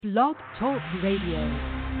Blog Talk Radio.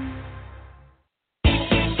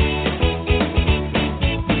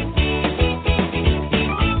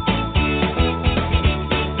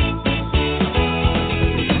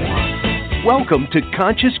 Welcome to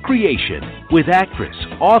Conscious Creation with actress,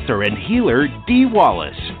 author, and healer Dee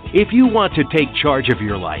Wallace. If you want to take charge of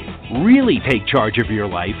your life, really take charge of your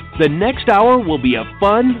life, the next hour will be a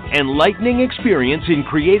fun, enlightening experience in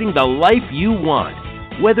creating the life you want.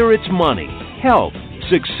 Whether it's money, health,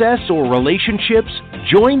 success, or relationships,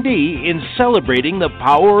 join Dee in celebrating the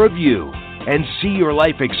power of you and see your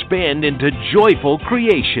life expand into joyful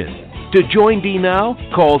creation. To join Dee now,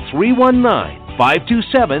 call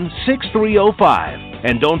 319-527-6305.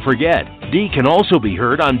 And don't forget, Dee can also be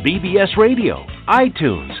heard on BBS Radio,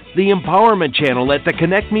 iTunes, the Empowerment Channel at the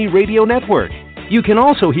Connect Me Radio Network. You can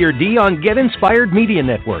also hear Dee on Get Inspired Media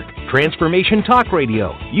Network, Transformation Talk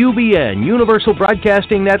Radio, UBN, Universal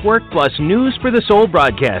Broadcasting Network, plus News for the Soul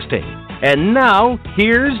Broadcasting. And now,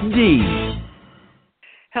 here's Dee.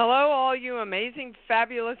 Hello, all you amazing,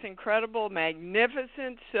 fabulous, incredible,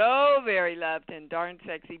 magnificent, so very loved, and darn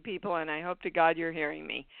sexy people, and I hope to God you're hearing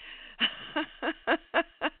me.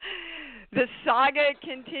 The saga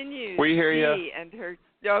continues. We hear you. Dee and her.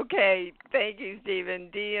 Okay, thank you, Stephen.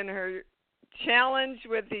 Dee and her challenge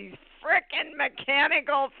with these frickin'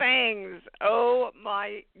 mechanical things. Oh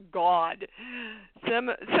my God!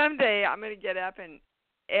 Someday I'm gonna get up and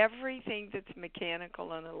everything that's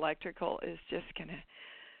mechanical and electrical is just gonna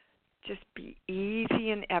be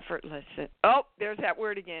easy and effortless. Oh, there's that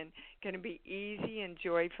word again. Going to be easy and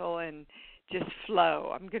joyful and just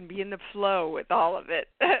flow. I'm going to be in the flow with all of it.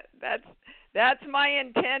 That's my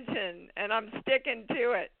intention, and I'm sticking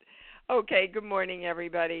to it. Okay, good morning,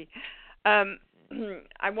 everybody. I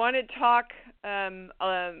want to talk a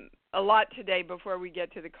lot today before we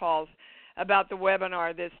get to the calls about the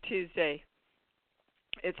webinar this Tuesday.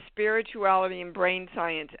 It's Spirituality and Brain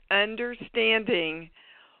Science, Understanding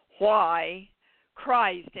Why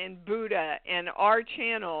Christ and Buddha and our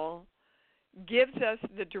channel gives us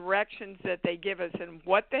the directions that they give us and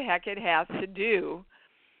what the heck it has to do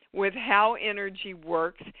with how energy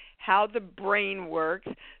works, how the brain works.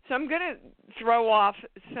 So I'm going to throw off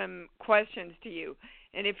some questions to you.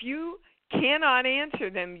 And if you cannot answer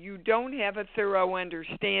them, you don't have a thorough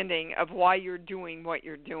understanding of why you're doing what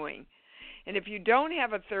you're doing. And if you don't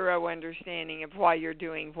have a thorough understanding of why you're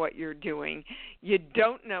doing what you're doing, you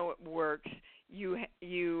don't know it works,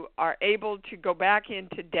 you are able to go back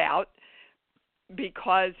into doubt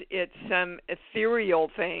because it's some ethereal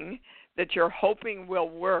thing that you're hoping will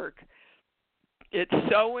work. It's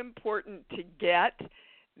so important to get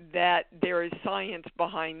that there is science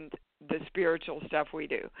behind the spiritual stuff we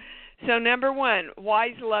do. So number one, why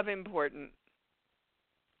is love important?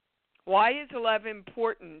 Why is love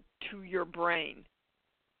important to your brain?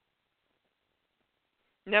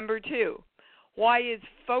 Number two, why is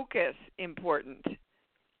focus important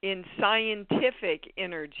in scientific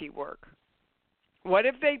energy work? What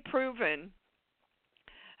have they proven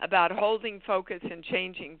about holding focus and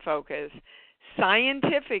changing focus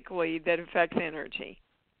scientifically that affects energy?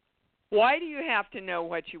 Why do you have to know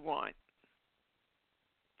what you want?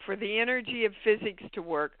 For the energy of physics to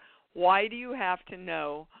work, why do you have to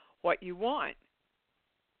know what you want?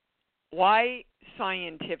 Why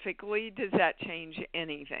scientifically does that change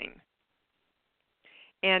anything?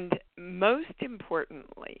 And most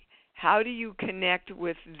importantly, how do you connect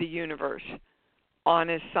with the universe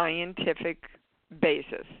on a scientific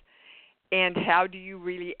basis? And how do you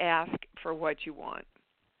really ask for what you want?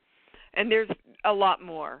 And there's a lot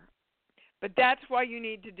more. But that's why you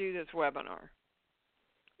need to do this webinar.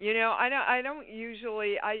 You know, I don't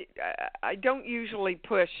usually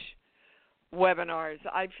push webinars.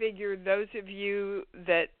 I figure those of you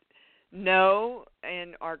that know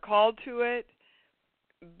and are called to it,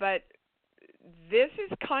 but this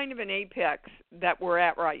is kind of an apex that we're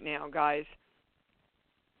at right now, guys,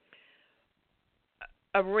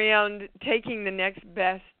 around taking the next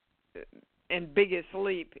best and biggest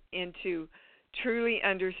leap into truly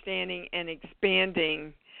understanding and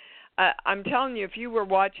expanding. I'm telling you, if you were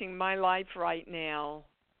watching my life right now,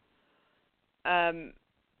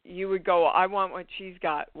 you would go, I want what she's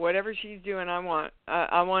got. Whatever she's doing, I want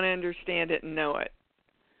to understand it and know it.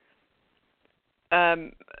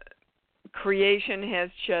 Creation has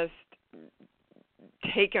just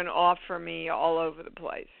taken off for me all over the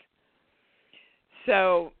place.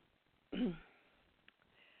 So,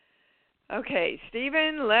 okay,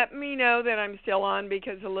 Stephen, let me know that I'm still on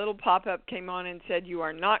because a little pop-up came on and said you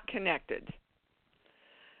are not connected.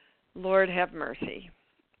 Lord have mercy.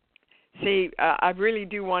 See, I really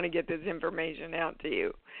do want to get this information out to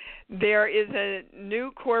you. There is a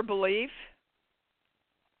new core belief,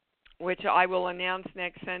 which I will announce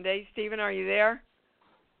next Sunday. Stephen, are you there?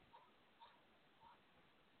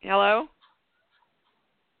 Hello?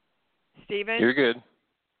 Stephen? You're good.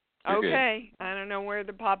 You're okay. Good. I don't know where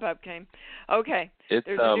the pop-up came. Okay. There's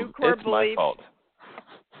a new core it's belief. My fault.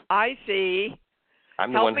 I see.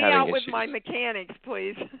 I'm the Help one me having out issues. with my mechanics,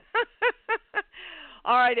 please.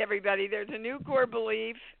 All right, everybody. There's a new core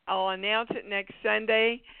belief. I'll announce it next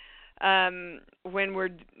Sunday when we're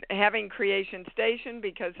having Creation Station,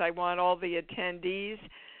 because I want all the attendees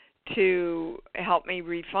to help me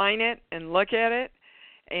refine it and look at it.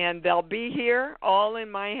 And they'll be here all in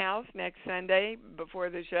my house next Sunday before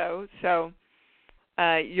the show. So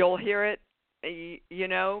you'll hear it. You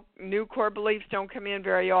know, new core beliefs don't come in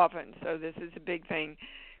very often, so this is a big thing.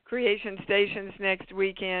 Creation Station's next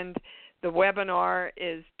weekend. The webinar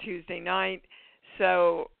is Tuesday night.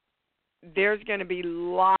 So there's going to be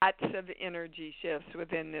lots of energy shifts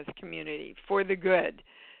within this community for the good.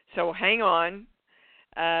 So hang on.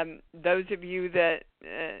 Those of you that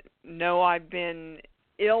know I've been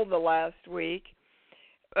ill the last week,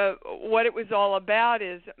 what it was all about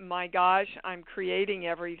is, my gosh, I'm creating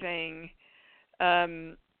everything,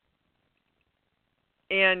 and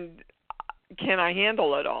can I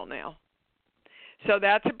handle it all now? So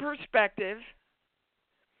that's a perspective.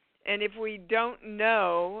 And if we don't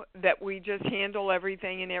know that we just handle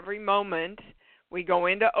everything in every moment, we go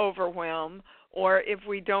into overwhelm. Or if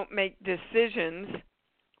we don't make decisions,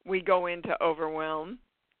 we go into overwhelm.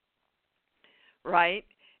 Right?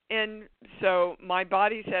 And so my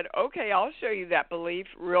body said, okay, I'll show you that belief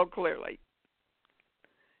real clearly.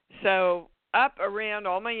 So up, around,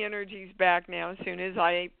 all my energy's back now as soon as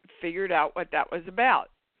I figured out what that was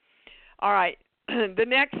about. All right. The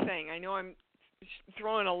next thing, I know I'm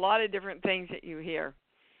throwing a lot of different things at you here.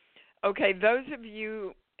 Okay, those of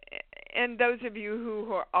you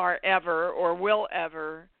who are ever or will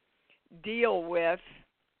ever deal with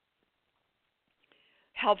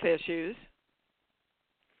health issues,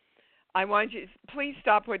 I want you, please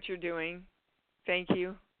stop what you're doing. Thank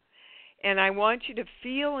you. And I want you to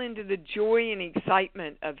feel into the joy and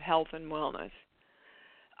excitement of health and wellness.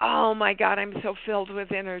 Oh my God, I'm so filled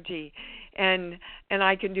with energy, and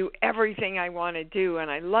I can do everything I want to do, and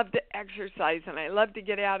I love to exercise, and I love to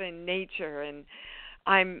get out in nature, and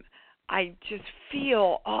I just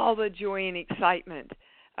feel all the joy and excitement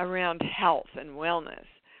around health and wellness.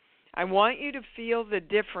 I want you to feel the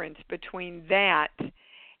difference between that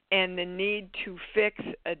and the need to fix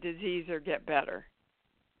a disease or get better.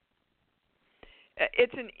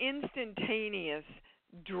 It's an instantaneous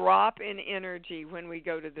drop in energy when we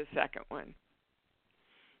go to the second one.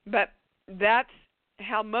 But that's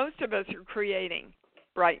how most of us are creating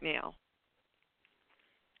right now.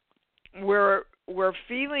 We're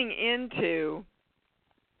feeling into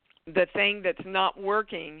the thing that's not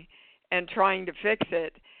working and trying to fix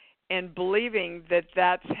it and believing that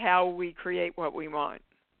that's how we create what we want.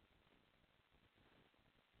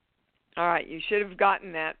 All right, you should have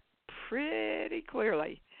gotten that pretty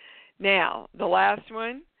clearly. Now, the last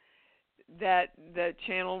one that the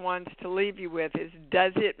channel wants to leave you with is,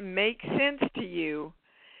 does it make sense to you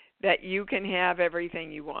that you can have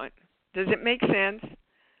everything you want? Does it make sense?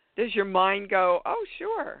 Does your mind go, oh,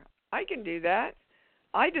 sure, I can do that.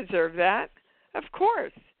 I deserve that. Of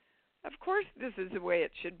course. Of course this is the way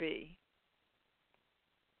it should be.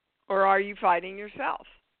 Or are you fighting yourself?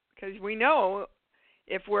 Because we know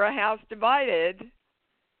if we're a house divided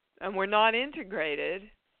and we're not integrated,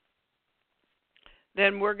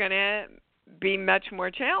 then we're going to be much more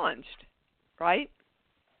challenged, right?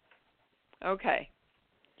 Okay.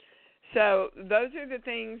 So those are the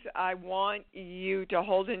things I want you to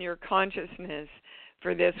hold in your consciousness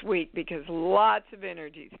for this week, because lots of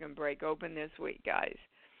energy is going to break open this week, guys.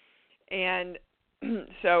 And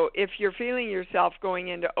so if you're feeling yourself going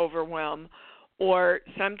into overwhelm, or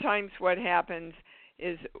sometimes what happens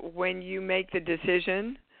is when you make the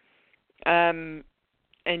decision and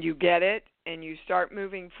you get it and you start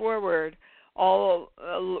moving forward, a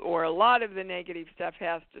lot of the negative stuff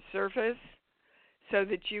has to surface so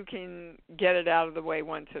that you can get it out of the way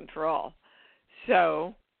once and for all.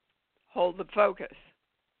 So hold the focus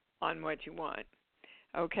on what you want.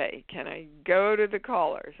 Okay, can I go to the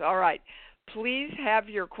callers? All right. Please have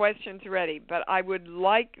your questions ready, but I would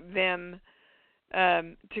like them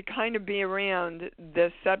to kind of be around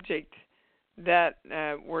the subject that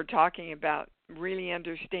we're talking about, really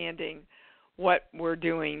understanding what we're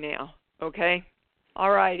doing now, okay?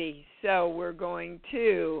 All righty, so we're going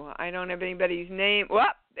to, I don't have anybody's name. Well,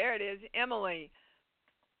 there it is, Emily.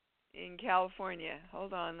 in California.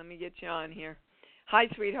 Hold on, let me get you on here. Hi,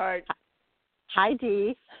 sweetheart. Hi,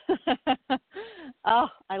 Dee. Oh,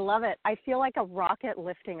 I love it. I feel like a rocket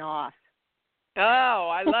lifting off. Oh,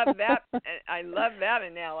 I love that. I love that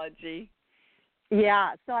analogy.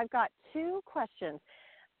 Yeah, so I've got 2 questions.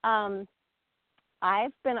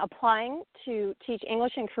 I've been applying to teach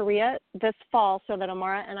English in Korea this fall so that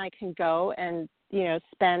Amara and I can go and,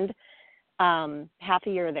 spend half a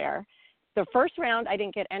year there. The first round, I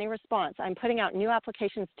didn't get any response. I'm putting out new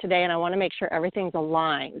applications today, and I want to make sure everything's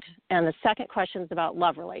aligned. And the second question is about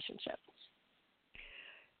love relationships.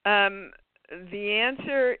 The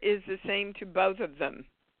answer is the same to both of them.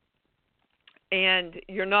 And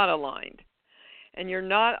you're not aligned. And you're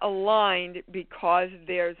not aligned because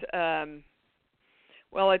there's,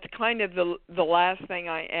 it's kind of the last thing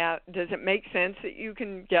I asked. Does it make sense that you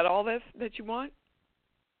can get all this that you want?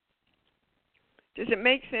 Does it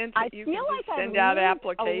make sense that you can just send out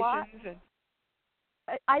applications?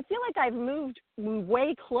 I feel like I've moved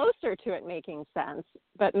way closer to it making sense,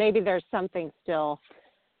 but maybe there's something still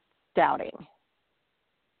doubting.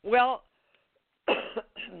 Well,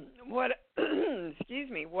 what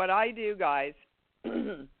I do, guys,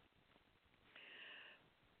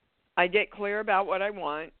 I get clear about what I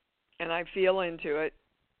want, and I feel into it,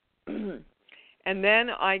 and then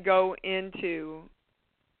I go into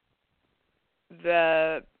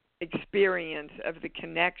the experience of the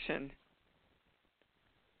connection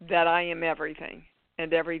that I am everything,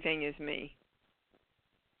 and everything is me.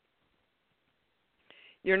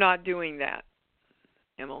 You're not doing that,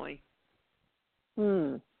 Emily.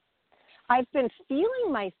 I've been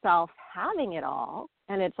feeling myself having it all,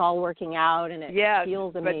 and it's all working out, and it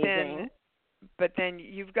feels amazing. But then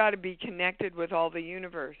you've got to be connected with all the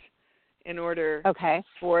universe in order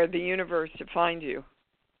for the universe to find you.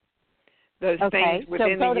 Those things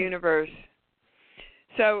within the universe.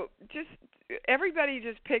 So everybody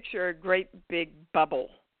just picture a great big bubble.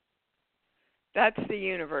 That's the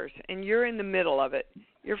universe, and you're in the middle of it.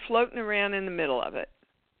 You're floating around in the middle of it.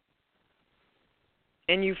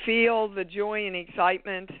 And you feel the joy and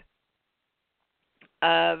excitement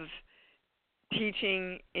of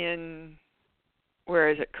teaching in, where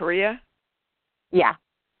is it, Korea? Yeah.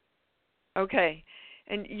 Okay.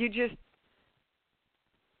 And you just,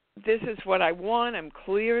 this is what I want. I'm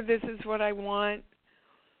clear this is what I want.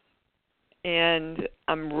 And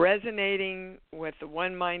I'm resonating with the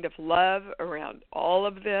one mind of love around all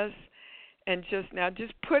of this. And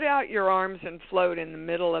just put out your arms and float in the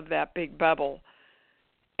middle of that big bubble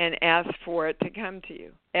and ask for it to come to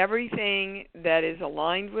you. Everything that is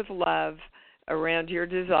aligned with love around your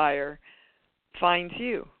desire finds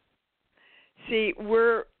you. See,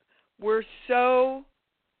 we're so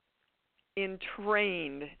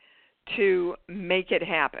entrained to make it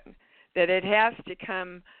happen that it has to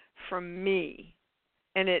come from me.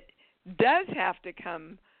 And it does have to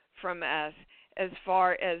come from us as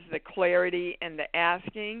far as the clarity and the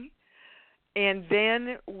asking. And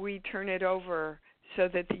then we turn it over so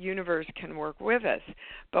that the universe can work with us.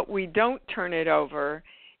 But we don't turn it over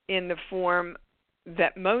in the form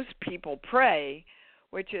that most people pray,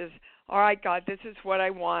 which is, all right, God, this is what I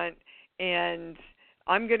want, and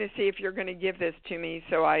I'm going to see if you're going to give this to me,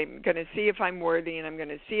 so I'm going to see if I'm worthy, and I'm going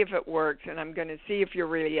to see if it works, and I'm going to see if you're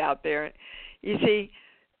really out there. You see,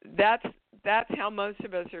 that's how most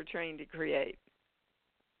of us are trained to create.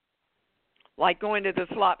 Like going to the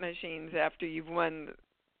slot machines after you've won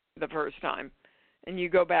the first time, and you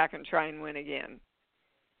go back and try and win again.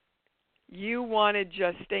 You want to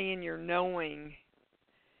just stay in your knowing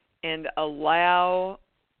and allow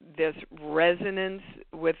this resonance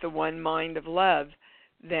with the one mind of love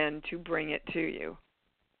then to bring it to you.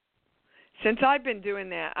 Since I've been doing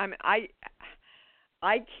that,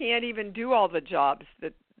 I can't even do all the jobs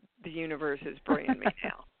that the universe is bringing me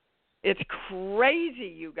now. It's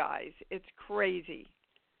crazy, you guys. It's crazy.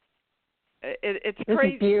 It's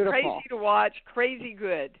crazy. Crazy to watch. Crazy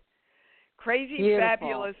good. Crazy, beautiful.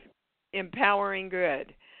 Fabulous, empowering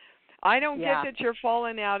good. I don't get that you're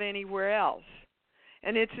falling out anywhere else.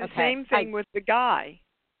 And it's the same thing with the guy.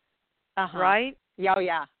 Right? Oh,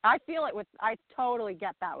 yeah. I feel it I totally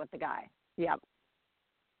get that with the guy. Yep.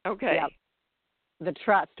 Okay. Yep. The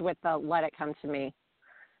trust with the let it come to me.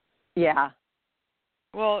 Yeah.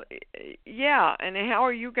 Well, yeah. And how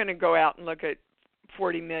are you going to go out and look at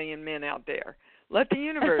 40 million men out there? Let the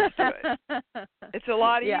universe do it. It's a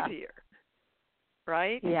lot easier.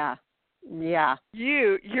 Right? Yeah. Yeah.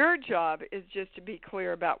 Your job is just to be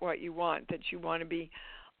clear about what you want, that you want to be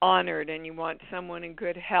honored and you want someone in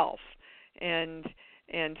good health and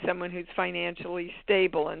someone who's financially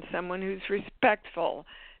stable and someone who's respectful,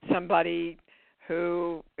 somebody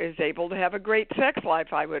who is able to have a great sex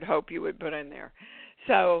life, I would hope you would put in there.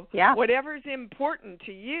 So Yeah. whatever's important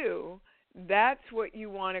to you, that's what you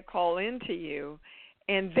want to call into you,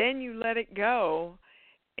 and then you let it go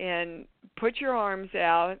and put your arms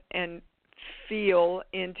out and feel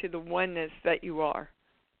into the oneness that you are.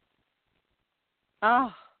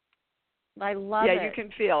 Oh, I love it. Yeah, you can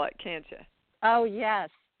feel it, can't you? Oh, yes.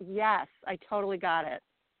 Yes, I totally got it.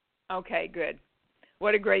 Okay, good.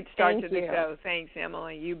 What a great start Thank to the you. show. Thanks,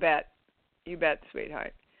 Emily. You bet. You bet,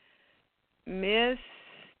 sweetheart. Miss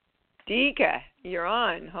Dika, you're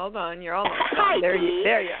on. Hold on, you're almost Hi, on. There Dee. you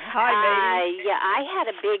are. Hi, lady. Yeah, I had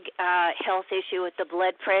a big health issue with the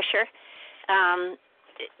blood pressure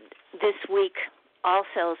this week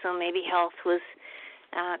also, so maybe health was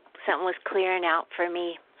something was clearing out for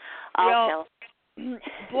me also. Well,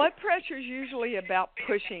 blood pressure is usually about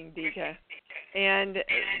pushing, Dika. And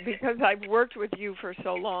because I've worked with you for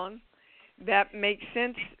so long, that makes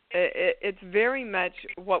sense. It's very much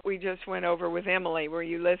what we just went over with Emily. Were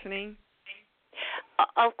you listening?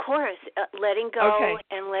 Of course, letting go Okay.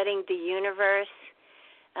 and letting the universe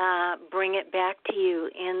bring it back to you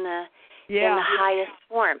in the highest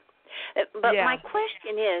form. But my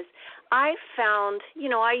question is, I found,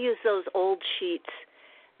 I use those old sheets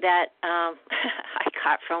that I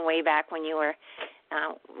got from way back when you were,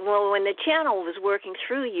 when the channel was working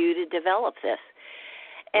through you to develop this.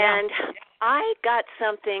 And I got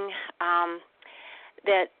something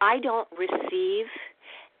that I don't receive,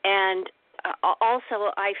 and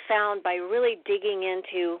also I found by really digging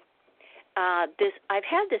into this, I've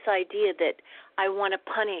had this idea that I want to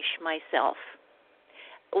punish myself,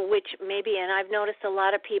 which maybe, and I've noticed a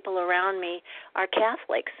lot of people around me are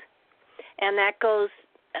Catholics, and that goes,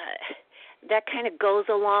 that kind of goes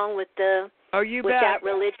along with the with that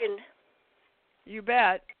religion. You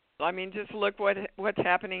bet. I mean, just look what's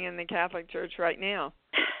happening in the Catholic Church right now.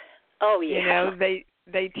 Oh yeah.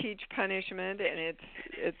 They teach punishment, and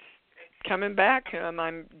it's coming back to them.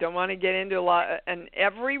 I don't want to get into a lot, and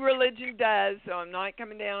every religion does, so I'm not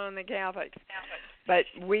coming down on the Catholics. But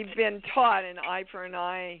we've been taught an eye for an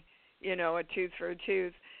eye, a tooth for a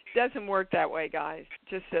tooth. Doesn't work that way, guys.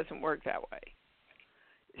 Just doesn't work that way.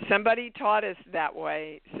 Somebody taught us that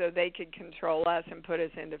way so they could control us and put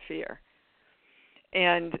us into fear.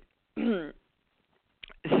 And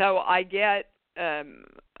so I get a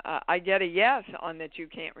yes on that you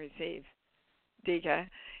can't receive, Dika.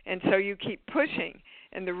 And so you keep pushing.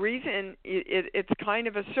 And the reason it's kind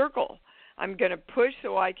of a circle. I'm going to push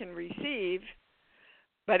so I can receive,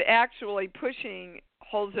 but actually pushing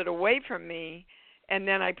holds it away from me, and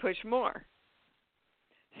then I push more.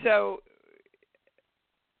 So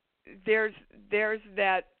there's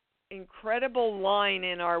that incredible line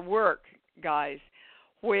in our work, guys,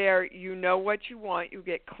 where you know what you want, you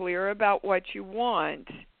get clear about what you want,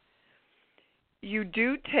 you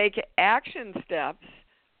do take action steps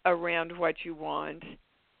around what you want,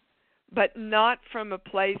 but not from a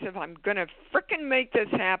place of I'm going to frickin' make this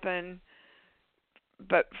happen,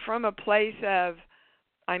 but from a place of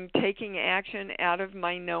I'm taking action out of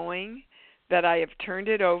my knowing that I have turned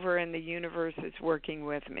it over and the universe is working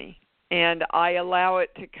with me. And I allow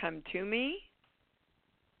it to come to me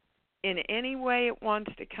in any way it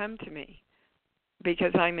wants to come to me,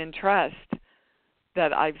 because I'm in trust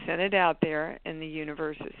that I've sent it out there and the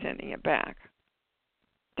universe is sending it back.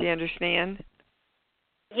 Do you understand?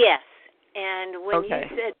 Yes. And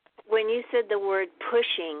when you said the word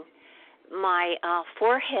pushing, my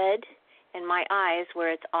forehead and my eyes,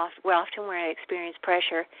 where often where I experience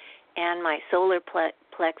pressure, and my solar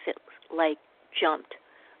plexus jumped.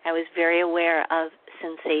 I was very aware of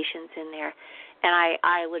sensations in there, and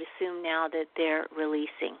I would assume now that they're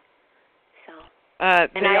releasing. So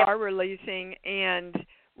they are releasing, and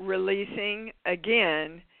releasing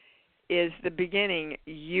again is the beginning.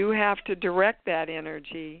 You have to direct that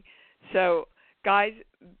energy. So, guys,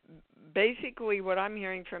 basically what I'm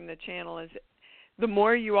hearing from the channel is the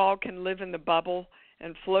more you all can live in the bubble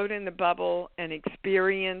and float in the bubble and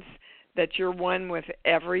experience that you're one with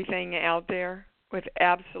everything out there, with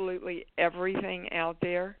absolutely everything out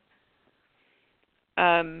there,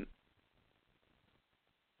 the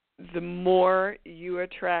more you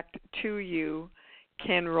attract to you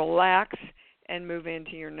can relax and move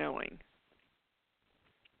into your knowing.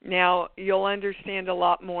 Now, you'll understand a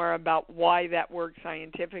lot more about why that works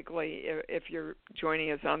scientifically if you're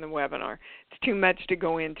joining us on the webinar. It's too much to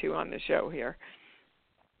go into on the show here.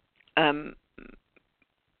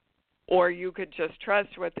 Or you could just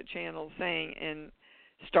trust what the channel's saying and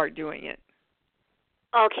start doing it.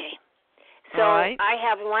 Okay. So I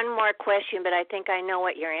have one more question, but I think I know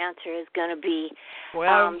what your answer is going to be.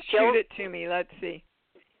 Well, shoot it to me. Let's see.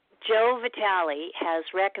 Joe Vitale has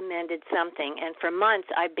recommended something, and for months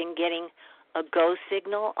I've been getting a go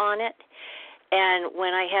signal on it. And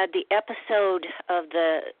when I had the episode of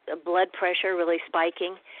the blood pressure really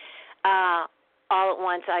spiking, all at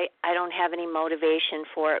once I don't have any motivation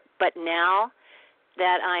for it. But now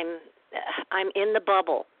that I'm in the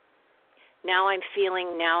bubble, now I'm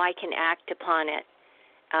feeling, now I can act upon it.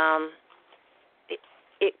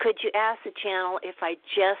 Could you ask the channel if I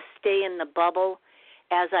just stay in the bubble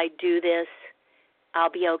as I do this, I'll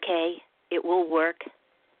be okay? It will work?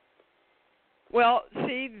 Well,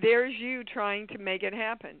 see, there's you trying to make it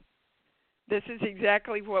happen. This is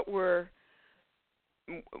exactly what we're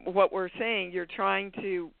saying. You're trying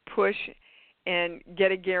to push and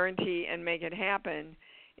get a guarantee and make it happen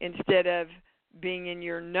instead of being in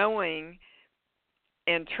your knowing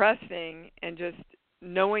and trusting and just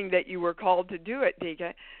knowing that you were called to do it,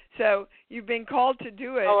 Dika. So you've been called to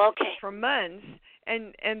do it for months,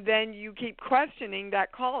 and then you keep questioning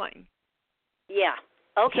that calling. Yeah.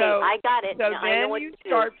 Okay, so, I got it. So now, then I know what you to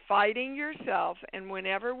start do. fighting yourself, and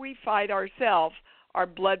whenever we fight ourselves, our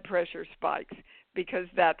blood pressure spikes because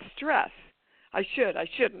that's stress. I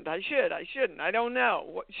shouldn't, I don't know.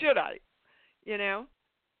 What should I? You know?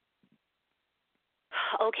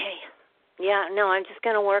 Okay. Yeah, no, I'm just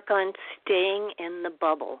going to work on staying in the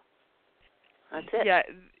bubble. That's it. Yeah,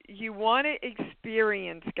 you want to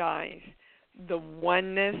experience, guys, the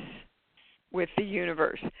oneness with the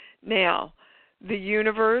universe. Now, the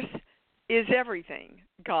universe is everything.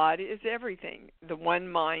 God is everything. The one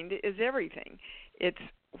mind is everything. It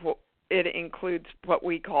includes what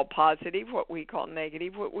we call positive, what we call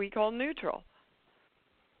negative, what we call neutral.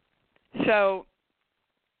 So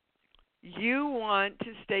you want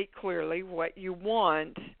to state clearly what you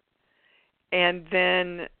want and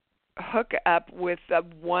then hook up with the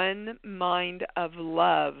one mind of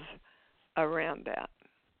love around that.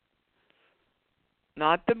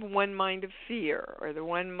 Not the one mind of fear or the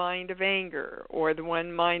one mind of anger or the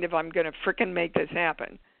one mind of I'm going to frickin' make this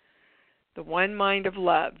happen. The one mind of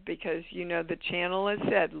love, because you know the channel has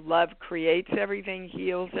said love creates everything,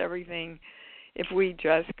 heals everything if we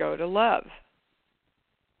just go to love.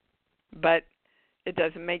 But it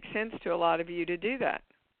doesn't make sense to a lot of you to do that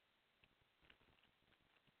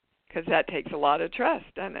because that takes a lot of trust,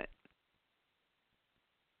 doesn't it?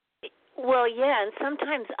 Well, yeah, and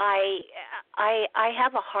sometimes I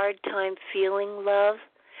have a hard time feeling love.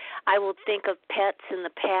 I will think of pets in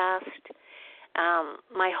the past,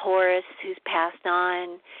 my Horace who's passed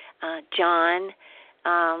on, John.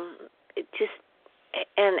 It just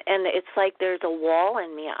and it's like there's a wall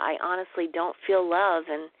in me. I honestly don't feel love,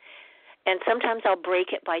 and sometimes I'll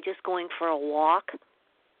break it by just going for a walk.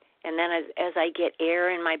 And then as I get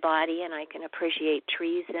air in my body and I can appreciate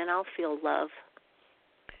trees, then I'll feel love.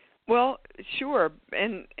 Well, sure,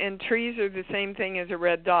 and trees are the same thing as a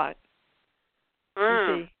red dot.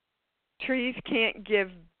 You see, trees can't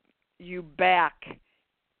give you back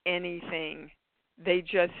anything. They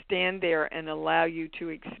just stand there and allow you to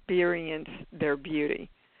experience their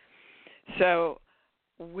beauty. So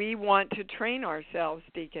we want to train ourselves,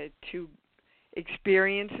 Dika, to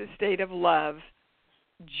experience a state of love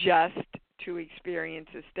just to experience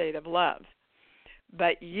a state of love.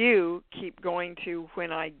 But you keep going to,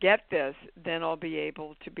 when I get this, then I'll be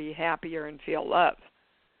able to be happier and feel love.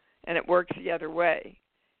 And it works the other way.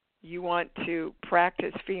 You want to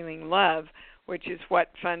practice feeling love, which is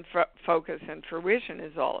what Fun, Focus, and Fruition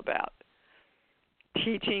is all about.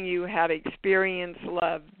 Teaching you how to experience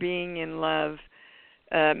love, being in love,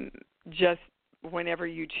 just whenever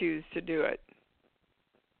you choose to do it.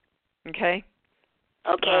 Okay?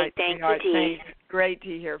 Okay, right, thank you, Dee. Great to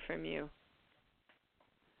hear from you.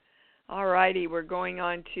 All righty, we're going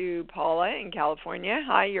on to Paula in California.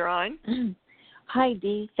 Hi, you're on. Hi,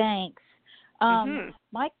 Dee. Thanks.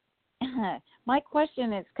 My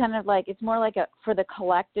question is kind of like, it's more like for the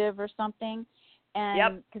collective or something,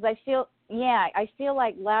 and because I feel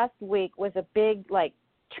like last week was a big like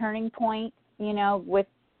turning point, you know, with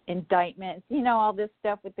indictments, you know, all this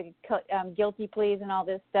stuff with the guilty pleas and all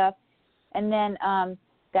this stuff, and then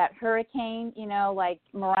that hurricane, you know, like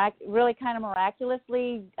really kind of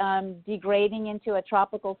miraculously degrading into a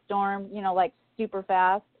tropical storm, you know, like super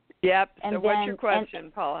fast. Yep. And so what's your question,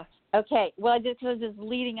 Paula? Okay. Well, it just was just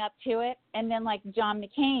leading up to it, and then like John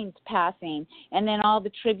McCain's passing, and then all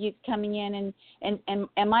the tributes coming in, and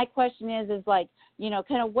my question is like, you know,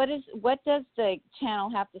 kind of what does the channel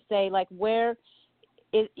have to say? Like where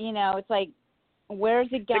is, you know, it's like where's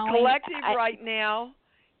it going? The collective right now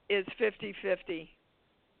is 50-50.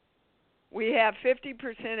 we have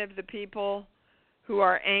 50% of the people who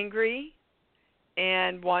are angry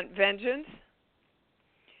and want vengeance,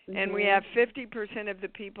 and we have 50% of the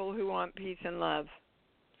people who want peace and love.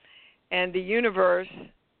 And the universe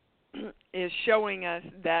is showing us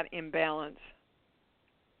that imbalance.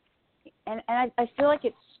 And I feel like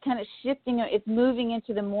it's kind of shifting. It's moving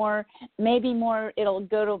into the more, maybe more. It'll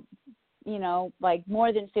go to, like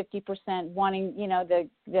more than 50% wanting,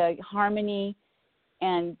 the harmony,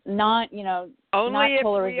 and not, only not if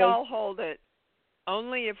polarization. we all hold it.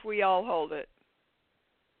 Only if we all hold it.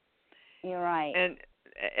 You're right. And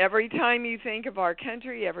every time you think of our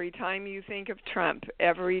country, every time you think of Trump,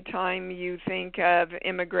 every time you think of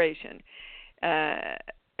immigration,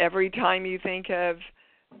 every time you think of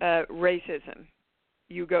racism,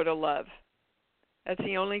 you go to love. That's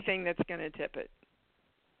the only thing that's going to tip it.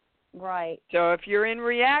 Right. So if you're in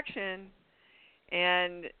reaction,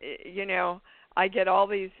 and, I get all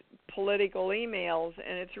these political emails,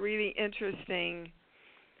 and it's really interesting.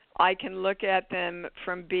 I can look at them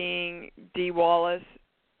from being Dee Wallace,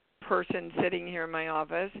 person sitting here in my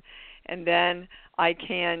office, and then I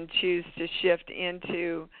can choose to shift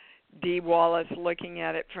into Dee Wallace looking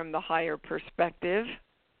at it from the higher perspective.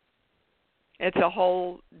 It's a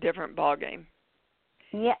whole different ballgame.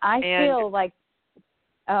 Yeah, I feel like,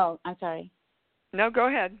 oh, I'm sorry. No, go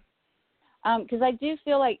ahead. Because I do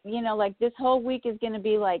feel like, like this whole week is going to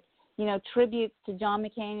be like, tributes to John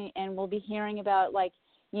McCain, and we'll be hearing about like,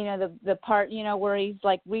 the part, where he's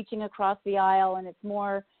like reaching across the aisle, and it's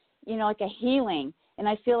more, like a healing. And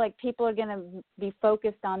I feel like people are going to be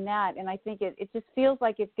focused on that. And I think it just feels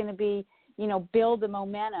like it's going to be, build the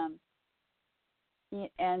momentum.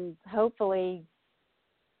 And hopefully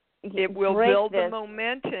it will build the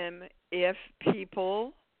momentum if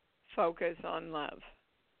people focus on love.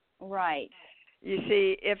 Right. You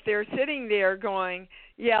see, if they're sitting there going,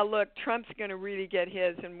 yeah, look, Trump's going to really get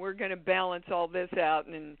his, and we're going to balance all this out,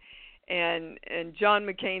 and John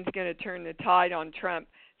McCain's going to turn the tide on Trump,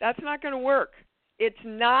 that's not going to work. It's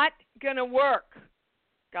not going to work,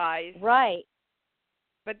 guys. Right.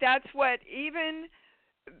 But that's what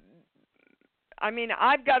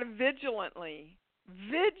I've got to vigilantly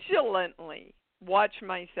watch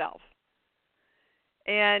myself.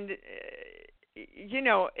 And,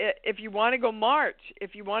 if you want to go march,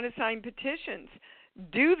 if you want to sign petitions,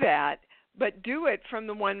 do that, but do it from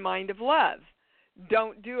the one mind of love.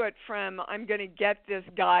 Don't do it from, I'm going to get this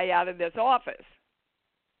guy out of this office.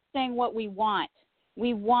 Saying what we want.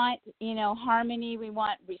 We want, harmony. We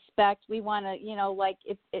want respect. We want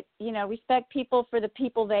to, respect people for the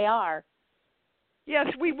people they are. Yes,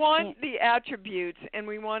 we want the attributes, and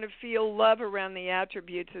we want to feel love around the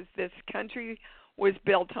attributes as this country was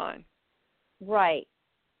built on. Right.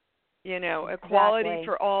 Equality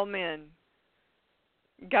for all men.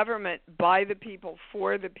 Government by the people,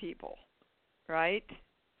 for the people. Right?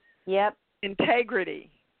 Yep.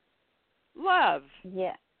 Integrity. Love.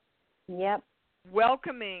 Yeah. Yep.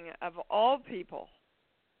 Welcoming of all people.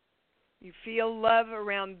 You feel love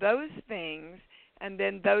around those things, and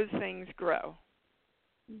then those things grow.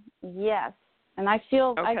 Yes. And I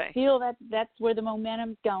feel that that's where the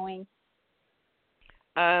momentum's going.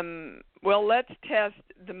 Well, let's test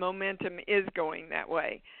the momentum is going that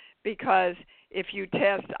way, because if you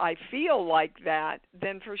test I feel like that,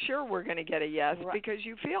 then for sure we're going to get a yes, because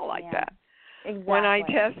you feel like that. Exactly. When I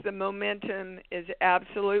test the momentum is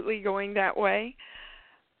absolutely going that way,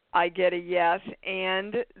 I get a yes,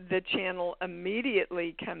 and the channel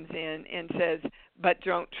immediately comes in and says, but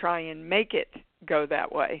don't try and make it go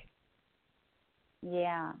that way.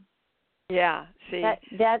 Yeah. Yeah, see,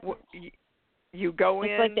 that's you go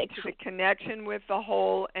into like the connection with the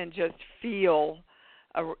whole and just feel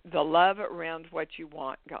the love around what you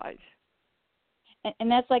want, guys. And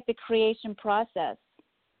that's like the creation process.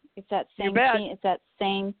 It's that same thing. It's that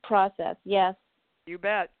same process. Yes. You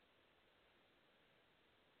bet.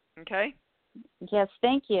 Okay? Yes,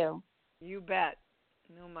 thank you. You bet.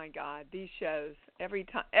 Oh my God, these shows every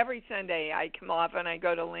Sunday I come off and I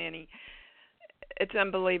go to Lanny. It's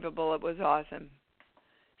unbelievable. It was awesome.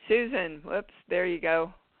 Susan, whoops, there you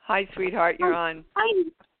go. Hi, sweetheart, you're on.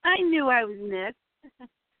 I knew I was next.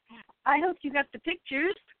 I hope you got the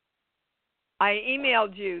pictures. I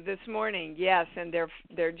emailed you this morning, yes, and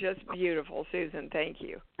they're just beautiful, Susan. Thank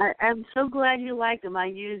you. I'm so glad you like them. I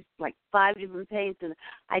used like 5 different paints, and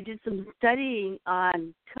I did some studying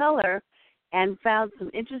on color and found some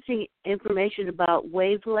interesting information about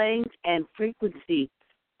wavelength and frequency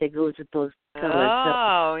that goes with those colors.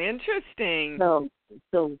 Oh, interesting.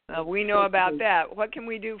 So we know about that. What can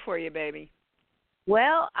we do for you, baby?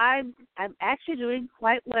 Well, I'm actually doing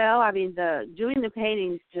quite well. I mean, doing the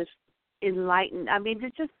paintings just enlightened. I mean,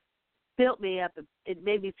 it just built me up. It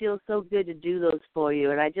made me feel so good to do those for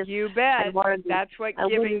you, and I just you bet. That's what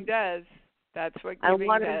giving does. That's what giving does. I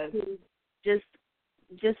wanted to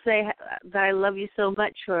just say that I love you so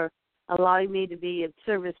much for allowing me to be of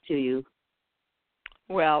service to you.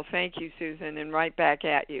 Well, thank you, Susan, and right back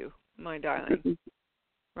at you, my darling.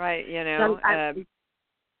 Right, you know. I'm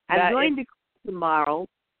going to court tomorrow.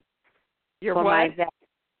 You're what?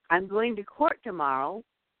 I'm going to court tomorrow.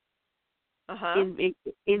 Uh-huh.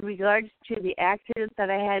 In regards to the accident that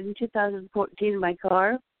I had in 2014 in my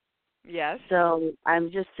car. Yes. So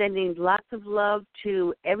I'm just sending lots of love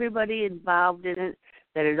to everybody involved in it,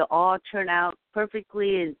 that it'll all turn out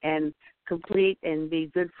perfectly and complete and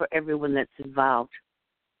be good for everyone that's involved.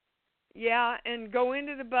 Yeah, and go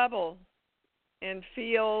into the bubble and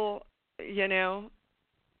feel, you know,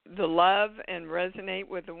 the love and resonate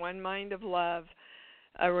with the one mind of love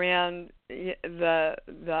around the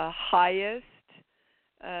highest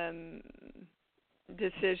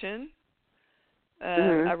decision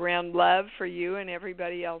around love for you and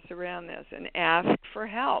everybody else around this, and ask for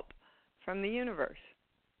help from the universe.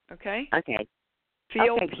 Okay? Okay.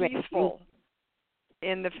 Feel peaceful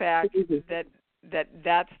in the fact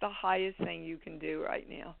that's the highest thing you can do right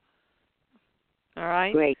now. All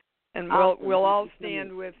right? Great. And we'll all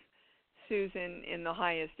stand with Susan in the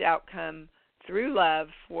highest outcome through love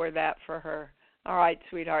for her. All right,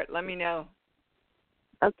 sweetheart. Let me know.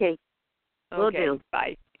 Okay. Will do.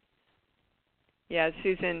 Bye. Yeah,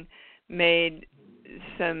 Susan made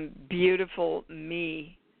some beautiful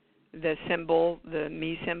me, the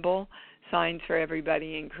me symbol, signs for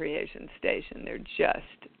everybody in Creation Station. They're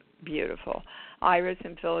just beautiful. Iris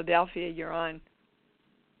in Philadelphia, you're on.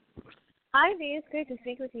 Hi, Dee. It's great to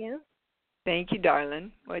speak with you. Thank you,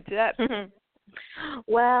 darling. What's up?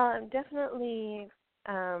 Well, I'm definitely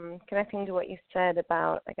connecting to what you said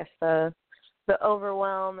about, I guess, the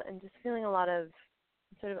overwhelm and just feeling a lot of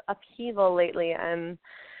sort of upheaval lately. I'm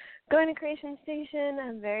going to Creation Station.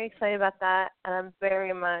 I'm very excited about that, and I'm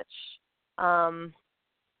very much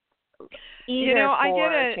eager for I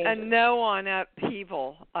get a changes. no on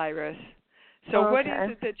upheaval, Iris. So what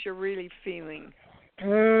is it that you're really feeling?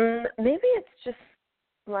 Maybe it's just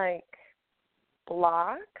like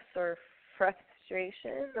blocks or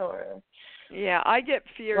frustration or... Yeah, I get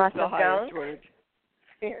fear is the highest word.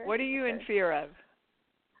 Fear? What are you in fear of?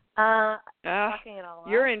 Fucking it all up.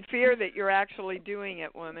 You're in fear that you're actually doing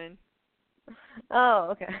it, woman. Oh,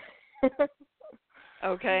 okay.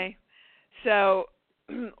 Okay. So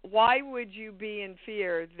why would you be in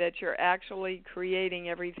fear that you're actually creating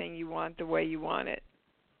everything you want the way you want it?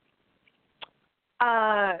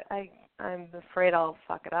 I'm afraid I'll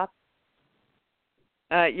fuck it up.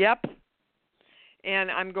 Yep.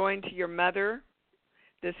 And I'm going to your mother.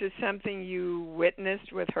 This is something you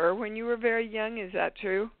witnessed with her when you were very young. Is that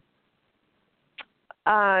true?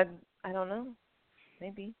 I don't know.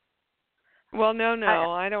 Maybe. Well, no,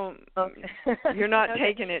 I don't. Okay. You're not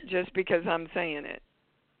taking it just because I'm saying it.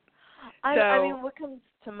 I mean, what comes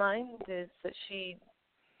to mind is that she,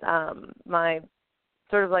 my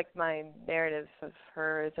narrative of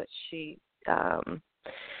her is that she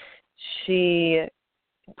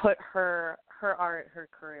put her art, her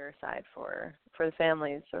career aside for the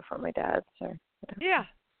families or for my dad's or whatever. Yeah.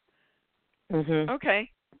 Mhm.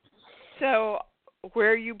 Okay. So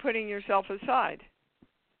where are you putting yourself aside?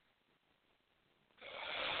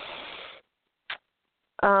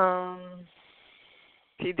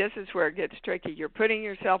 See, this is where it gets tricky. You're putting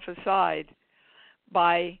yourself aside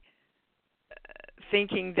by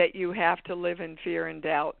thinking that you have to live in fear and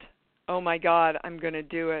doubt. Oh my God, I'm going to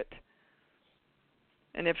do it.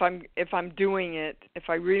 And if I'm doing it, if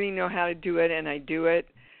I really know how to do it and I do it,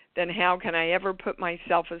 then how can I ever put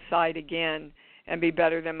myself aside again and be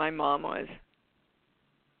better than my mom was?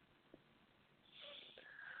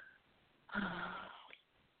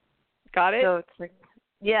 Got it? So it's like,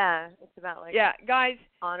 yeah, it's about like guys,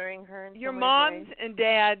 honoring her. In your moms and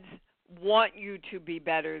dads want you to be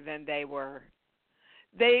better than they were.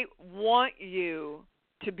 They want you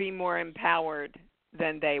to be more empowered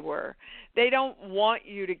than they were. They don't want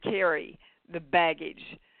you to carry the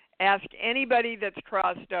baggage. Ask anybody that's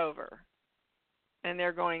crossed over, and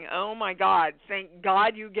they're going, oh, my God, thank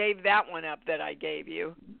God you gave that one up that I gave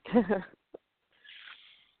you.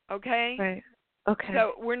 Okay? Right. Okay.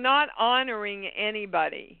 So we're not honoring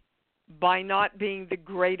anybody by not being the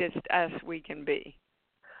greatest us we can be.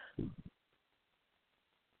 Do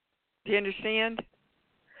you understand?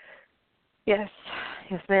 Yes.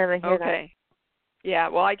 Yes, ma'am, I hear that. Okay. Yeah,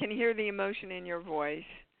 well, I can hear the emotion in your voice.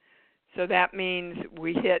 So that means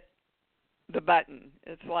we hit the button.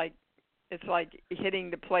 It's like It's like hitting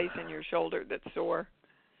the place in your shoulder that's sore.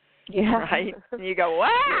 Yeah. Right? And you go,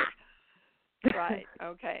 ah! Right,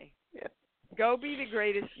 okay. Yeah. Go be the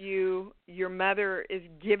greatest you. Your mother is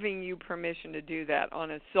giving you permission to do that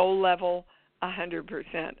on a soul level, 100%.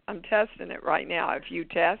 I'm testing it right now. If you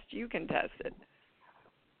test, you can test it.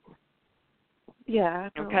 Yeah.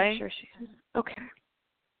 Okay? I'm sure she is. Okay.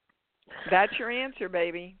 That's your answer,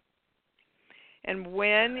 baby. And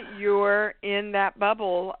when you're in that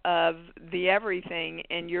bubble of the everything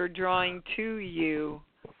and you're drawing to you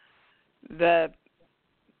the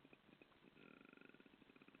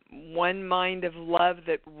one mind of love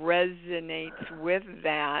that resonates with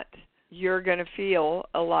that, you're going to feel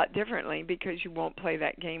a lot differently because you won't play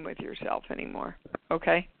that game with yourself anymore.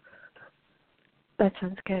 Okay? That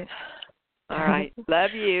sounds good. All right.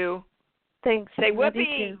 Love you. Thanks. Say Love you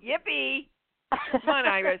whoopee. too. Yippee. Come on,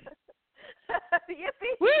 Iris.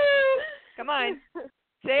 Yippee. Woo! Come on.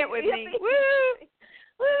 Say it with me. Yippee. Woo!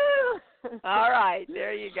 Woo! All right.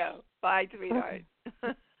 There you go. Bye, sweetheart.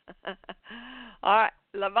 All right.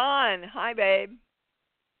 Lavon. Hi, babe.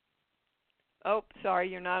 Oh, sorry.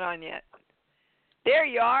 You're not on yet. There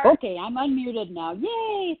you are. Okay, I'm unmuted now.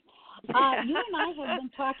 Yay! You and I have been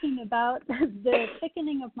talking about the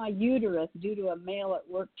thickening of my uterus due to a male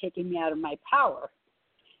at work taking me out of my power.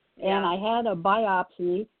 Yeah. And I had a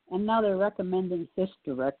biopsy, and now they're recommending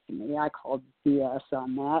hysterectomy. I called BS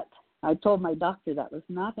on that. I told my doctor that was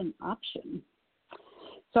not an option.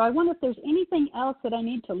 So I wonder if there's anything else that I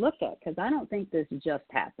need to look at, because I don't think this just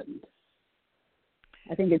happened.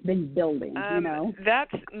 I think it's been building,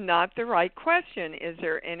 That's not the right question. Is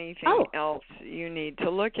there anything else you need to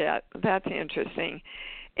look at? That's interesting.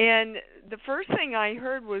 And the first thing I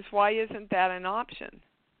heard was, why isn't that an option?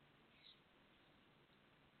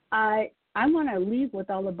 I want to leave with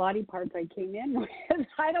all the body parts I came in with.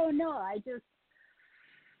 I don't know. I just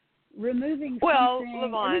removing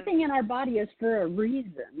everything in our body is for a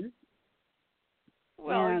reason.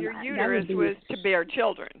 Well, and your uterus was to bear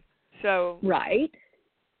children. So right.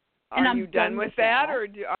 Are you done with that, or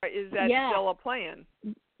is that still a plan?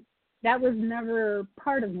 That was never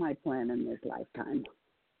part of my plan in this lifetime.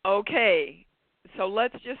 Okay, so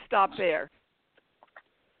let's just stop there.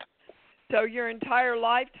 So your entire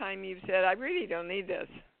lifetime you've said, I really don't need this.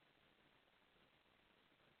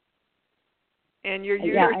 And your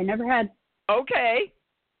uterus... Yeah, I never had... Okay.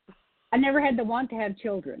 I never had the want to have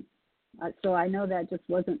children. So I know that just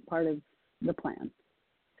wasn't part of the plan.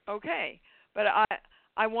 Okay, but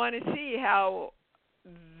I want to see how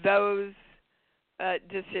those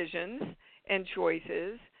decisions and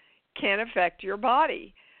choices can affect your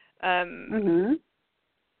body.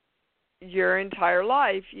 Your entire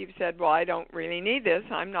life, you've said, well, I don't really need this.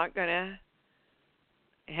 I'm not going to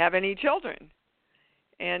have any children.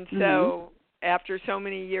 And so after so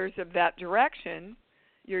many years of that direction,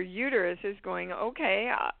 your uterus is going,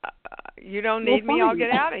 okay, you don't need me. I'll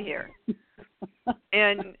get out of here.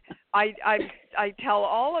 And I tell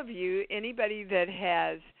all of you, anybody that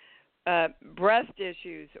has breast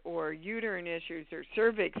issues or uterine issues or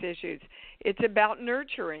cervix issues, it's about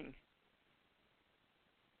nurturing.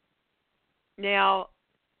 Now,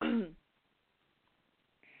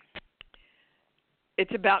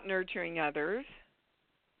 it's about nurturing others.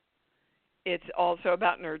 It's also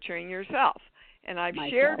about nurturing yourself. And I've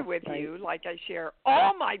shared with you, like I share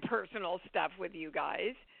all my personal stuff with you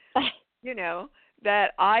guys,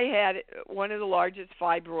 that I had one of the largest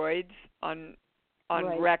fibroids on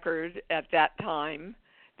record at that time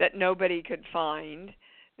that nobody could find,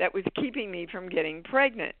 that was keeping me from getting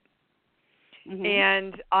pregnant.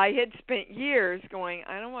 And I had spent years going,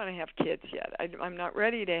 I don't want to have kids yet. I'm not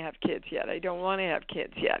ready to have kids yet. I don't want to have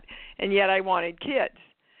kids yet. And yet I wanted kids.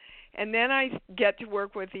 And then I get to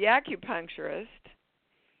work with the acupuncturist,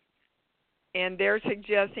 and they're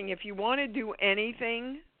suggesting if you want to do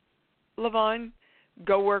anything, Lavon,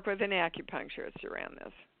 go work with an acupuncturist around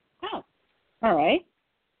this. Oh, all right.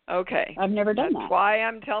 Okay. I've never done that. That's why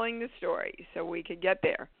I'm telling the story, so we could get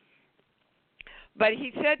there. But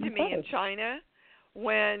he said to me in China,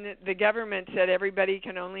 when the government said everybody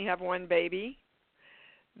can only have one baby,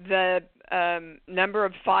 the number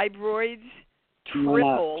of fibroids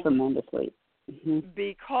tripled tremendously.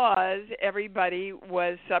 because everybody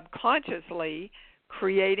was subconsciously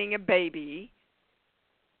creating a baby,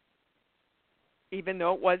 even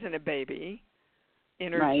though it wasn't a baby.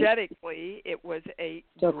 Energetically, it was a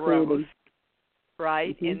growth,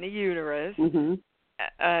 in the uterus.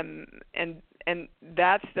 And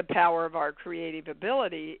that's the power of our creative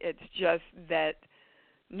ability. It's just that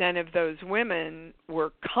none of those women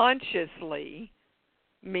were consciously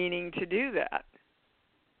meaning to do that.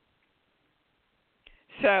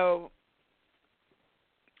 So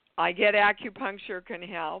I get acupuncture can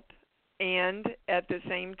help, and at the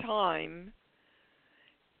same time,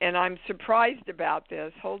 and I'm surprised about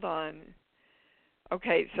this. Hold on.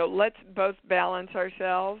 Okay, so let's both balance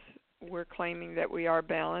ourselves. We're claiming that we are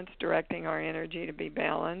balanced, directing our energy to be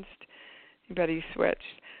balanced. Anybody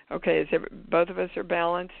switched? Okay, both of us are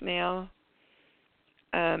balanced now?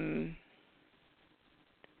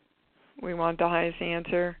 We want the highest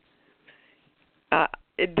answer.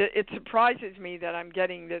 It surprises me that I'm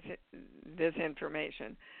getting this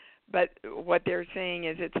information, but what they're saying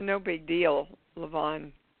is it's no big deal,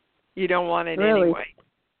 Levon. You don't want it anyway.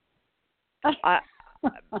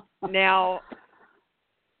 Now,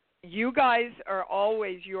 you guys are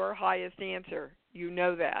always your highest answer. You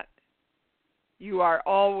know that. You are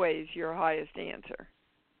always your highest answer.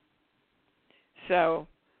 So.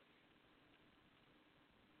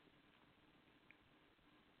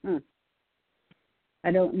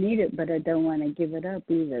 I don't need it, but I don't want to give it up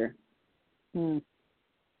either.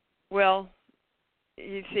 Well,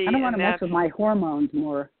 you see, I don't want to mess with my hormones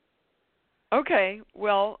more. Okay,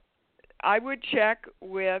 well, I would check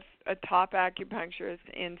with a top acupuncturist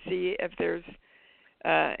and see if there's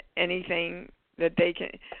anything that they can.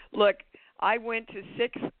 Look, I went to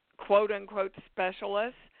 6 quote-unquote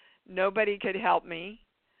specialists. Nobody could help me.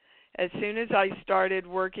 As soon as I started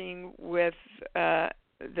working with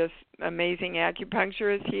this amazing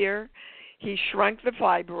acupuncturist here, he shrunk the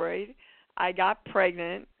fibroid. I got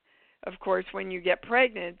pregnant. Of course, when you get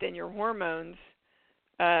pregnant, then your hormones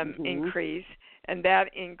increase, and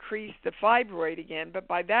that increased the fibroid again. But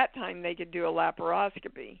by that time, they could do a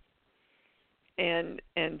laparoscopy and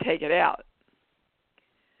take it out.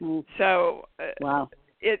 So, wow.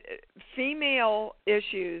 Female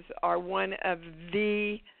issues are one of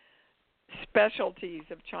the specialties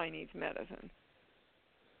of Chinese medicine.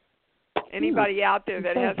 Anybody out there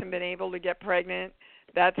that hasn't been able to get pregnant,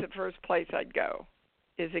 that's the first place I'd go,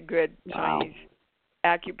 is a good Chinese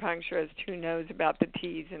acupuncturist who knows about the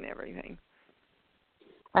teas and everything.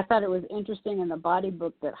 I thought it was interesting in the body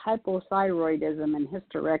book that hypothyroidism and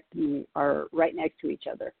hysterectomy are right next to each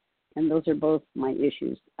other, and those are both my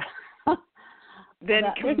issues. Then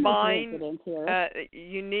combine,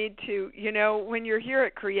 you need to, when you're here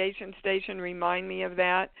at Creation Station, remind me of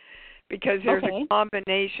that, because there's a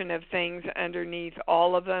combination of things underneath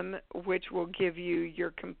all of them, which will give you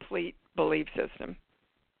your complete belief system.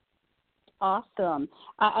 Awesome.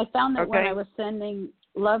 I found that when I was sending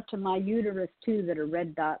love to my uterus, too, that a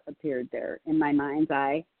red dot appeared there in my mind's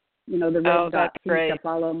eye. The red dot seems to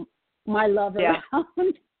follow my love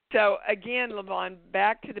around. So, again, Levon,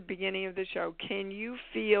 back to the beginning of the show, can you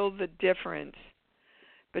feel the difference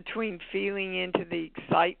between feeling into the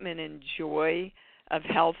excitement and joy of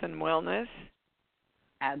health and wellness?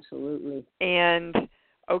 Absolutely. And,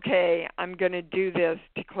 okay, I'm going to do this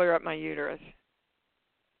to clear up my uterus.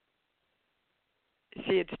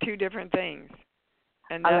 See, it's two different things.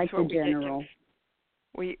 And that's like what the general.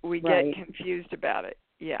 We get confused about it.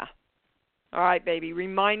 Yeah. All right, baby.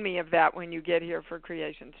 Remind me of that when you get here for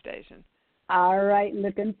Creation Station. All right.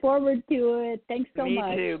 Looking forward to it. Thanks so much.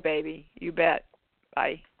 Me too, baby. You bet.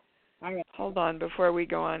 Bye. All right. Hold on. Before we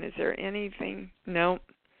go on, is there anything? No.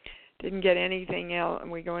 Didn't get anything else.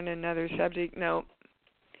 And we go into another subject? No.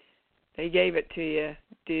 They gave it to you,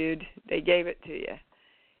 dude. They gave it to you.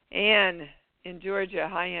 Ann in Georgia.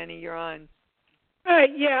 Hi, honey. You're on.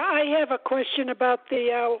 Yeah, I have a question about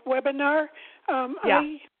the webinar.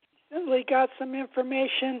 I recently got some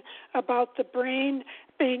information about the brain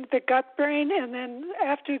being the gut brain, and then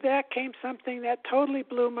after that came something that totally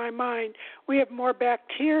blew my mind. We have more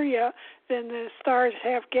bacteria than the stars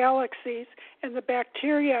have galaxies, and the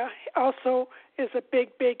bacteria also is a big,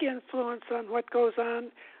 big influence on what goes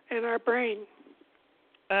on in our brain.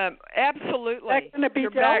 Absolutely. That's going to be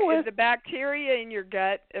dealt with. The bacteria in your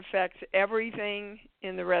gut affects everything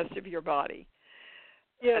in the rest of your body.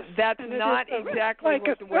 Yes. That's not exactly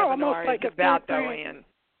what the webinar is about, though, Ann.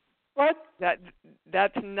 What?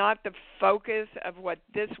 That's not the focus of what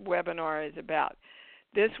this webinar is about.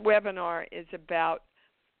 This webinar is about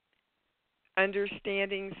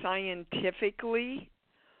understanding scientifically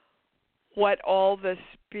what all the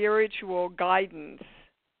spiritual guidance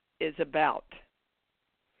is about.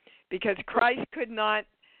 Because Christ could not,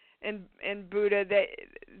 and Buddha,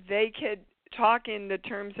 they could talk in the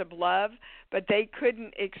terms of love, but they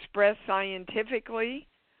couldn't express scientifically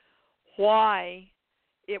why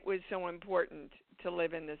it was so important to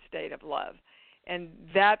live in the state of love. And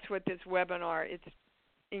that's what this webinar, it's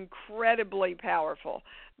incredibly powerful.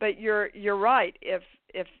 But you're right. If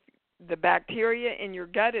the bacteria in your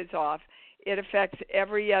gut is off, it affects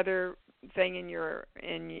every other thing in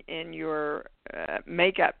your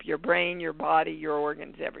makeup, your brain, your body, your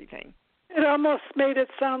organs, everything. It almost made it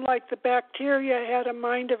sound like the bacteria had a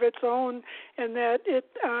mind of its own, and that it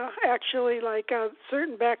actually, like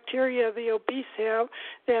certain bacteria the obese have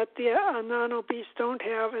that the non-obese don't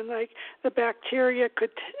have, and like the bacteria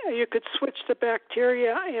you could switch the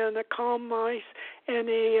bacteria in a calm mouse and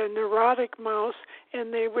a neurotic mouse,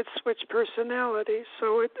 and they would switch personalities.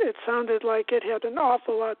 So it sounded like it had an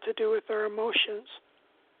awful lot to do with our emotions.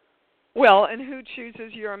 Well, and who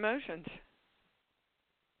chooses your emotions?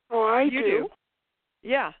 Oh, I do.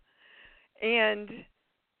 Yeah. And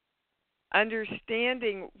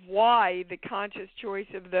understanding why the conscious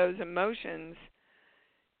choice of those emotions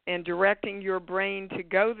and directing your brain to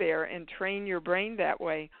go there and train your brain that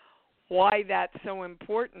way, why that's so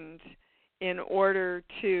important in order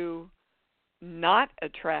to not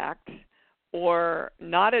attract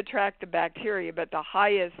the bacteria, but the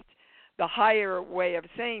higher way of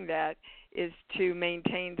saying that is to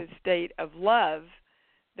maintain the state of love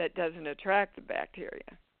that doesn't attract the bacteria,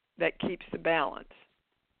 that keeps the balance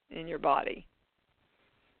in your body.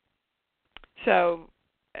 So,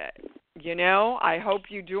 I hope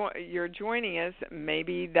you're joining us.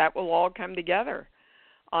 Maybe that will all come together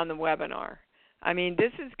on the webinar. I mean,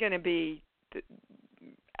 this is going to be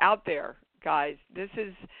out there, guys. This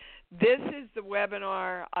is the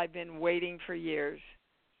webinar I've been waiting for years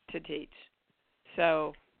to teach.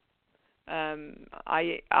 So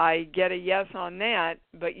I get a yes on that,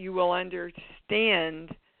 but you will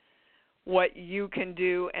understand what you can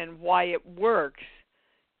do and why it works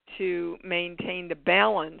to maintain the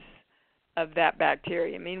balance of that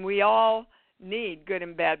bacteria. I mean, we all need good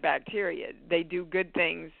and bad bacteria. They do good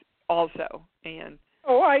things also. And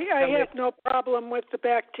I have no problem with the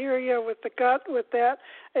bacteria, with the gut, with that.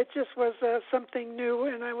 It just was something new,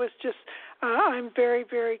 and I was just, I'm very,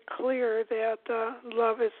 very clear that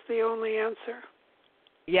love is the only answer.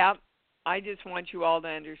 Yeah, I just want you all to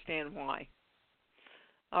understand why.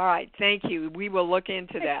 All right, thank you. We will look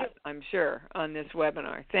into that, I'm sure, on this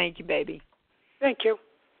webinar. Thank you, baby. Thank you.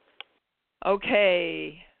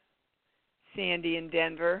 Okay, Sandy in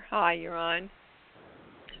Denver. Hi, you're on.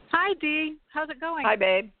 Hi, Dee. How's it going? Hi,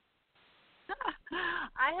 babe.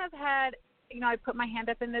 I have had, I put my hand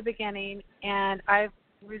up in the beginning, and I've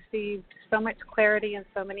received so much clarity and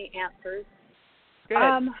so many answers. Good.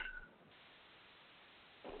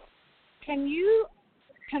 Can you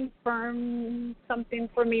confirm something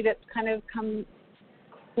for me that's kind of come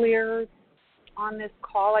clear on this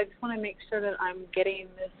call? I just want to make sure that I'm getting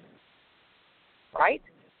this right.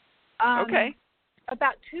 Okay.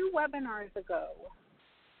 About 2 webinars ago,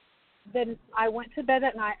 then I went to bed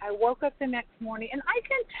at night. I woke up the next morning, and I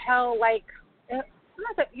can tell,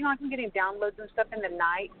 sometimes, I'm getting downloads and stuff in the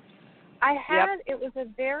night. It was a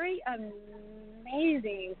very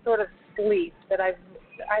amazing sort of sleep that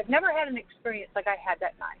I've never had an experience like I had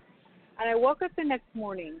that night. And I woke up the next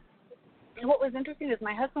morning, and what was interesting is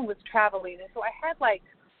my husband was traveling, and so I had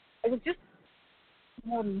it was just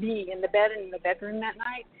more me in the bed and in the bedroom that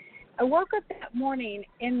night. I woke up that morning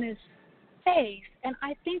in this space, and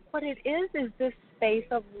I think what it is this space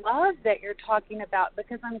of love that you're talking about,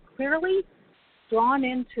 because I'm clearly drawn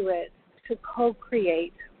into it to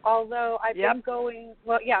co-create, although I've been going,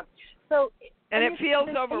 So, and it feels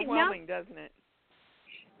overwhelming, doesn't it?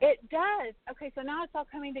 It does. Okay, so now it's all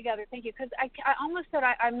coming together. Thank you, because I almost said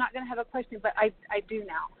I'm not going to have a question, but I do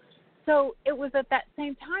now. So it was at that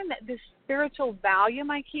same time that this spiritual volume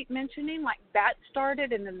I keep mentioning, that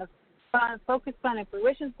started, and then the Focus, Fun, and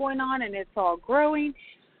Fruition is going on, and it's all growing.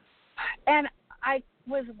 And I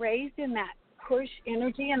was raised in that push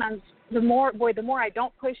energy, and the more I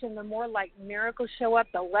don't push, and the more miracles show up,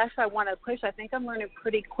 the less I want to push. I think I'm learning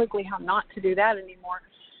pretty quickly how not to do that anymore.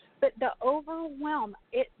 But the overwhelm,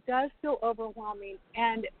 it does feel overwhelming.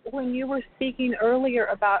 And when you were speaking earlier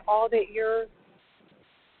about all that you're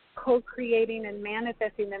co-creating and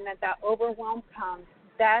manifesting, and that overwhelm comes,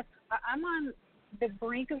 I'm on the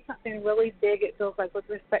brink of something really big, it feels like, with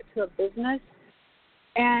respect to a business.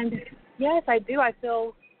 And yes, I do. I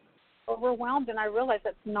feel overwhelmed, and I realize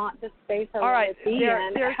that's not the space I want to be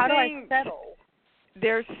in. How do I settle?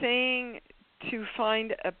 They're saying to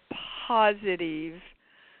find a positive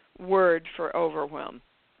word for overwhelm.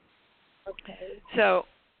 Okay. So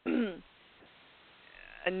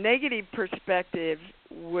a negative perspective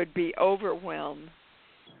would be overwhelm,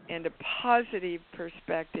 and a positive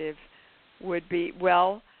perspective would be,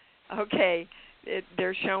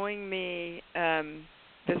 they're showing me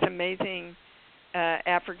this amazing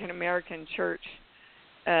African-American church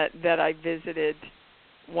that I visited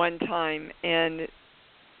one time, and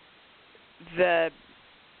the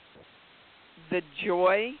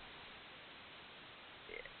joy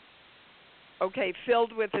Okay,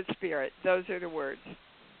 filled with the Spirit. Those are the words.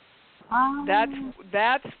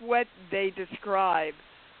 That's what they describe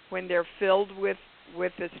when they're filled with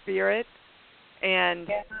the Spirit, and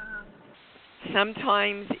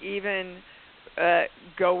sometimes even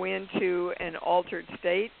go into an altered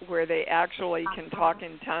state where they actually can talk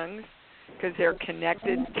in tongues because they're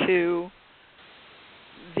connected to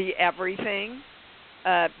the everything,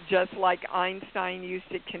 just like Einstein used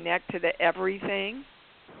to connect to the everything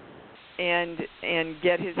and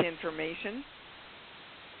get his information.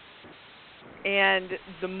 And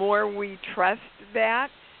the more we trust that,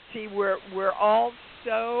 see, we're all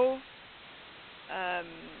so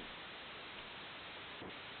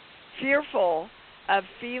fearful of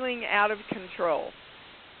feeling out of control.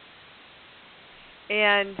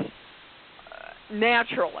 And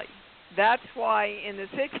naturally, that's why in the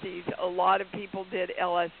 60s a lot of people did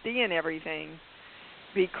LSD and everything,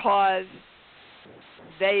 because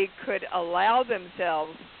they could allow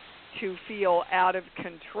themselves to feel out of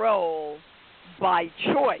control by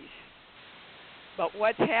choice. But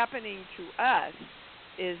what's happening to us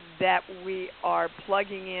is that we are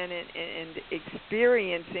plugging in and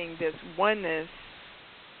experiencing this oneness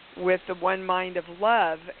with the one mind of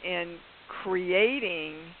love and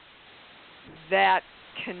creating that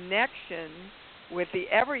connection with the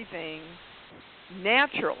everything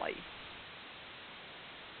naturally.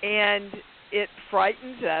 And it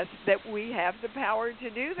frightens us that we have the power to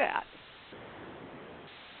do that.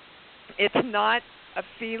 It's not a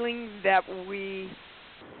feeling that we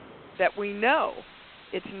know.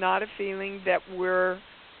 It's not a feeling that we're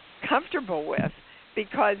comfortable with,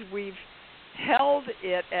 because we've held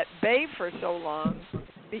it at bay for so long,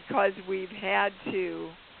 because we've had to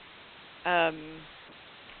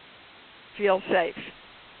feel safe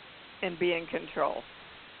and be in control.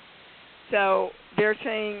 So they're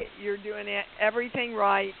saying you're doing everything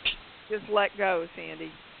right. Just let go,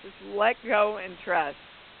 Sandy. Just let go and trust.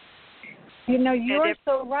 You know, you're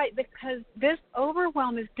so right, because this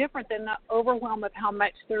overwhelm is different than the overwhelm of how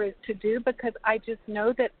much there is to do, because I just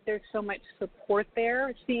know that there's so much support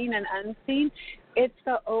there, seen and unseen. It's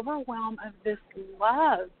the overwhelm of this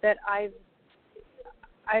love that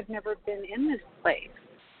I've never been in this place.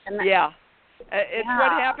 And it's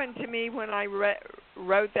what happened to me when I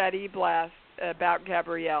wrote that e-blast about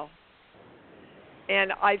Gabrielle.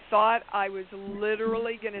 And I thought I was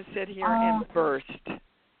literally going to sit here and burst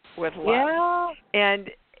with love. Yeah. And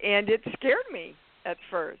it scared me at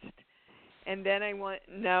first. And then I went,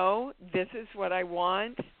 no, this is what I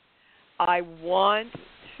want. I want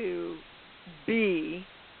to be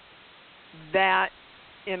that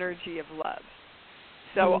energy of love.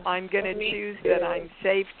 So I'm going to choose that I'm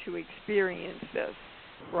safe to experience this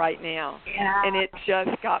right now. Yeah. And it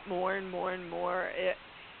just got more and more and more.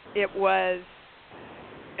 It was,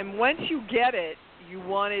 and once you get it, you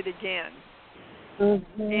want it again.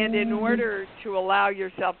 Mm-hmm. And in order to allow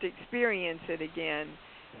yourself to experience it again,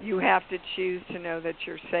 you have to choose to know that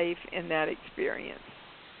you're safe in that experience.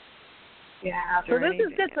 Yeah, so this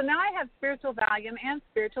is good. So now I have spiritual Valium and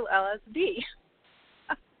spiritual LSD.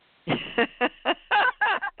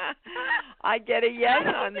 I get a yes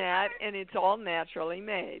on that, and it's all naturally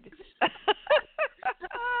made.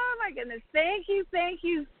 Oh, my goodness. Thank you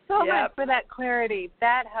so much for that clarity.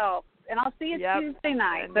 That helps. And I'll see you Tuesday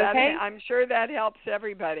night, okay? I'm sure that helps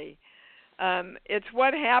everybody. It's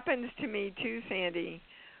what happens to me, too, Sandy,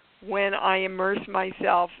 when I immerse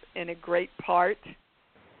myself in a great part,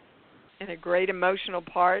 in a great emotional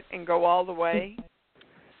part, and go all the way.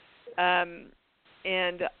 And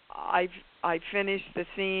I finish the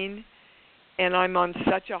scene, and I'm on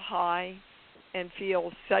such a high and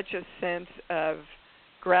feel such a sense of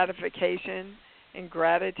gratification and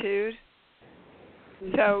gratitude.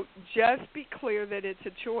 So just be clear that it's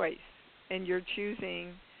a choice, and you're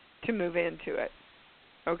choosing to move into it.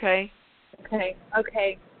 Okay?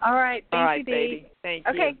 Okay. All right. Thank you, Dee. Baby. Thank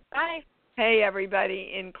you. Okay, bye. Hey,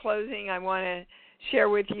 everybody. In closing, I want to share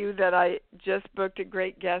with you that I just booked a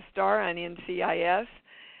great guest star on NCIS,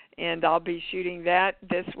 and I'll be shooting that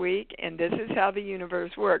this week. And this is how the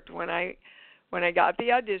universe worked. When I got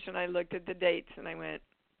the audition, I looked at the dates, and I went,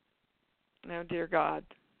 "Oh, dear God.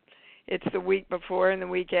 It's the week before and the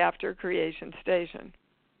week after Creation Station."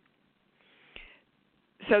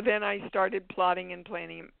 So then I started plotting and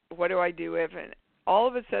planning, what do I do if, and all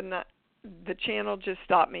of a sudden the channel just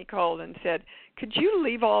stopped me cold and said, "Could you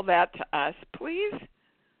leave all that to us, please?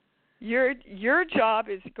 Your job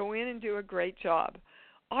is to go in and do a great job.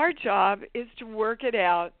 Our job is to work it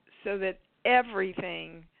out so that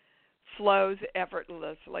everything flows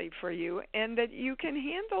effortlessly for you and that you can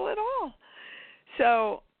handle it all."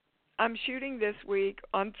 So I'm shooting this week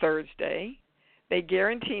on Thursday, they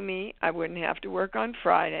guarantee me I wouldn't have to work on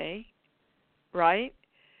Friday, right?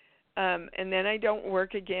 And then I don't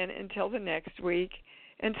work again until the next week.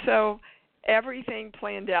 And so everything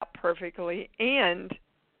planned out perfectly. And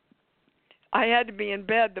I had to be in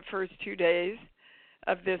bed the first 2 days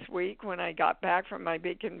of this week when I got back from my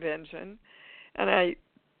big convention. And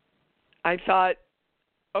I thought,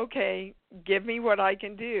 okay, give me what I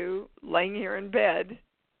can do laying here in bed.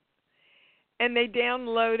 And they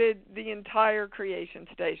downloaded the entire Creation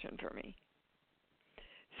Station for me.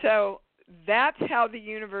 So that's how the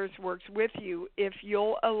universe works with you if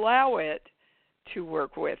you'll allow it to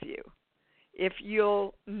work with you. If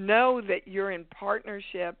you'll know that you're in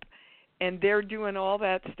partnership and they're doing all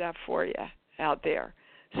that stuff for you out there.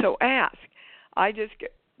 So ask. I just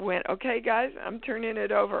went, okay, guys, I'm turning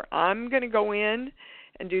it over. I'm going to go in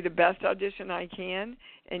and do the best audition I can,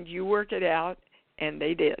 and you work it out, and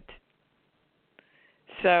they did.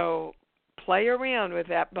 So play around with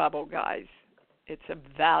that bubble, guys. It's a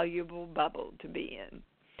valuable bubble to be in.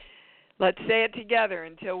 Let's say it together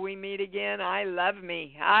until we meet again. I love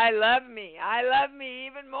me. I love me. I love me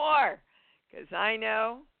even more, because I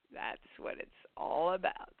know that's what it's all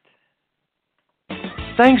about.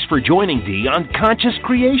 Thanks for joining Dee on Conscious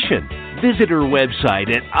Creation. Visit her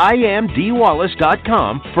website at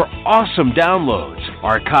IamDeeWallace.com for awesome downloads,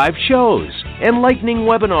 archived shows, enlightening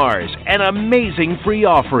webinars, and amazing free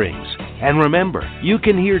offerings. And remember, you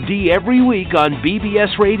can hear Dee every week on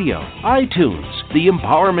BBS Radio, iTunes, the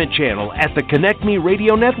Empowerment Channel at the Connect Me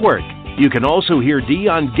Radio Network. You can also hear Dee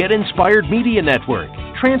on Get Inspired Media Network,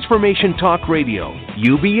 Transformation Talk Radio,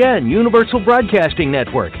 UBN, Universal Broadcasting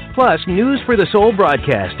Network, plus News for the Soul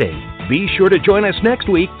Broadcasting. Be sure to join us next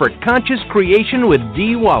week for Conscious Creation with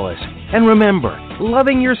Dee Wallace. And remember,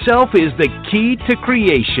 loving yourself is the key to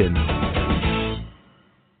creation.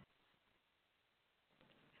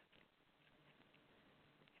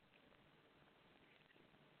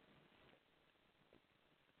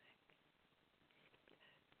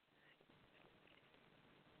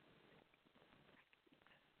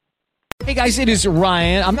 Hey guys, it is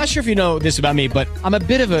Ryan. I'm not sure if you know this about me, but I'm a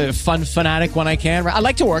bit of a fun fanatic when I can. I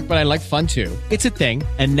like to work, but I like fun too. It's a thing.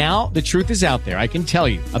 And now the truth is out there. I can tell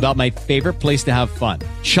you about my favorite place to have fun.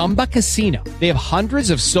 Chumba Casino. They have hundreds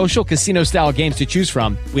of social casino style games to choose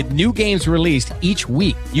from with new games released each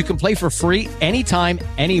week. You can play for free anytime,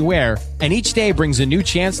 anywhere. And each day brings a new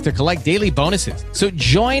chance to collect daily bonuses. So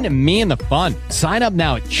join me in the fun. Sign up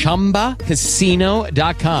now at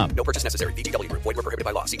ChumbaCasino.com. No purchase necessary. VGW. Void where prohibited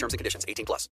by law. See terms and conditions. 18+.